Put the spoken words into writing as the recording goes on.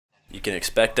You can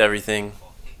expect everything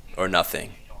or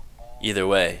nothing. Either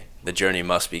way, the journey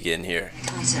must begin here.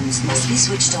 Items must be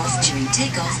switched off during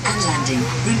takeoff and landing.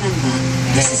 Remember,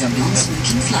 this is a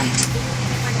non-smoking flight.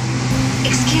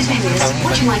 Excuse me, miss.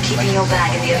 Would you mind keeping your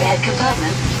bag in the overhead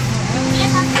compartment?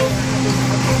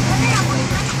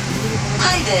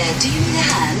 Hi there, do you need a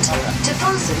hand? To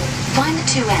fasten, find the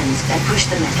two ends and push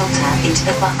the metal tab into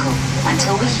the buckle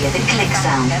until we hear the click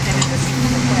sound.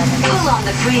 Pull on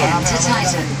the free end to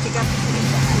tighten.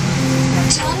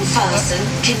 To unfasten,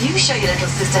 can you show your little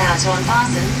sister how to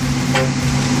unfasten?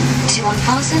 To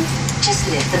unfasten, just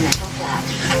lift the metal flap.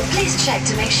 Please check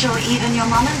to make sure even your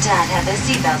mom and dad have their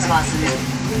seatbelts fastened.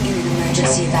 In an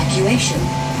emergency evacuation,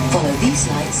 follow these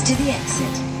lights to the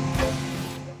exit.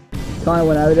 Kind of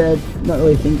went out there, not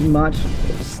really thinking much.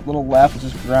 This little left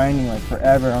was just grinding like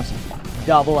forever. I was like,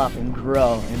 double up and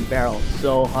grow and barrel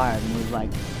so hard, and it was like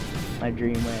my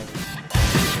dream wave.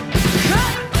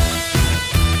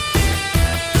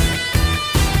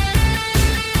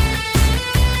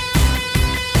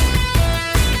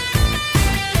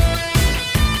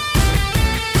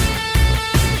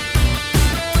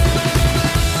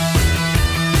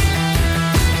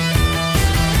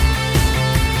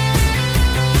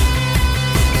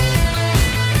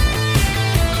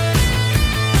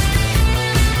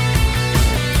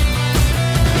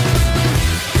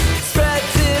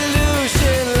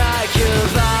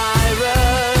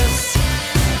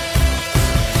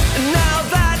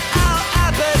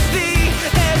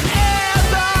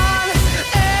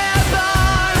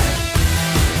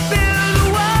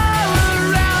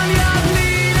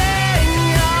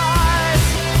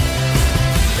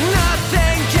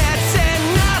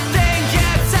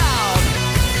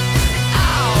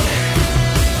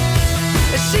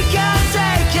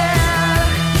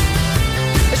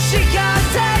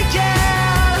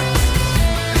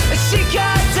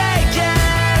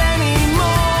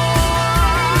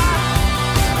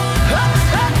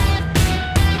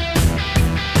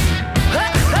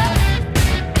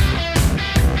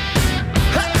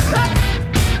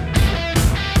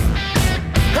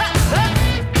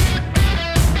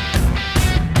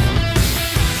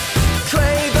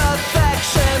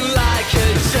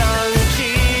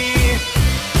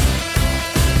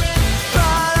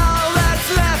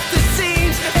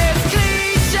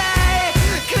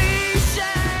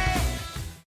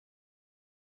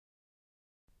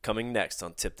 Coming next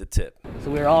on Tip to Tip.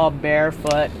 So we were all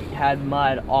barefoot, had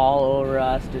mud all over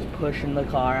us, just pushing the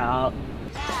car out.